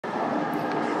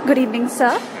Good evening,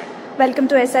 sir. Welcome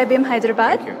to SIBM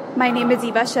Hyderabad. Thank you. My name is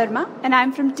Eva Sharma, and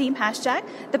I'm from Team Hashtag,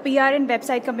 the PR and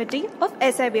website committee of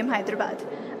SIBM Hyderabad.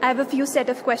 I have a few set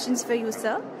of questions for you,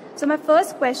 sir. So my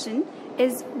first question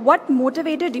is, what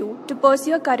motivated you to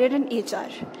pursue a career in HR?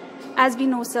 As we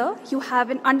know, sir, you have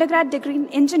an undergrad degree in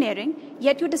engineering,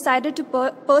 yet you decided to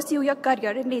pursue your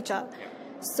career in HR.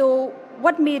 So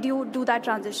what made you do that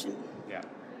transition? Yeah.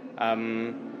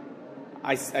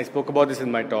 I spoke about this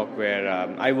in my talk where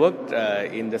I worked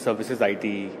in the services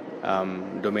IT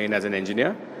domain as an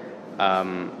engineer.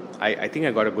 I think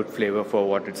I got a good flavor for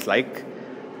what it's like.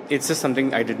 It's just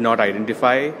something I did not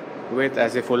identify with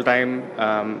as a full-time,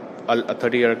 a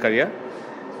 30-year career.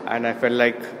 And I felt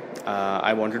like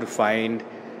I wanted to find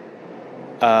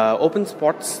open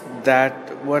spots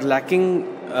that were lacking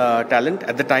talent.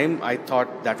 At the time, I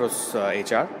thought that was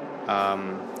HR.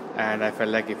 And I felt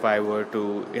like if I were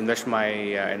to invest my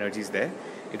energies there,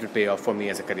 it would pay off for me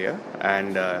as a career,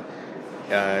 and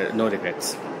no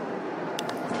regrets.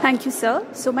 Thank you, sir.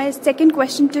 So my second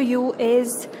question to you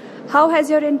is, how has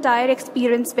your entire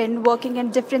experience been working in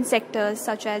different sectors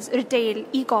such as retail,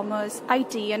 e-commerce,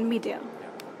 IT, and media?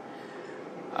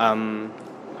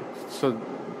 So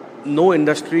no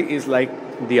industry is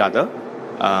like the other.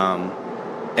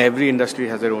 Every industry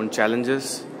has their own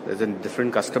challenges. There's a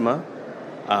different customer.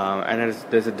 And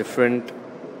there's a different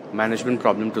management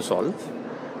problem to solve.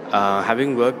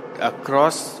 Having worked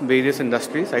across various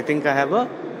industries, I think I have a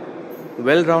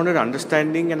well-rounded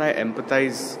understanding and I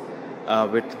empathize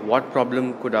with what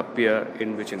problem could appear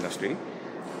in which industry.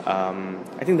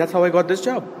 I think that's how I got this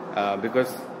job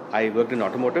because I worked in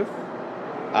automotive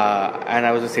and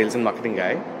I was a sales and marketing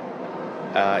guy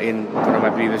in one of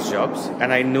my previous jobs,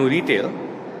 and I knew retail,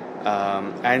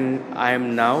 and I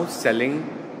am now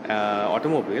selling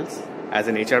automobiles as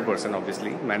an HR person,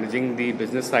 obviously, managing the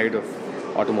business side of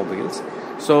automobiles.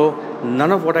 So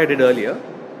none of what I did earlier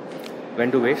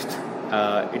went to waste.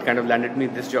 It kind of landed me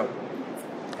this job.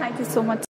 Thank you so much.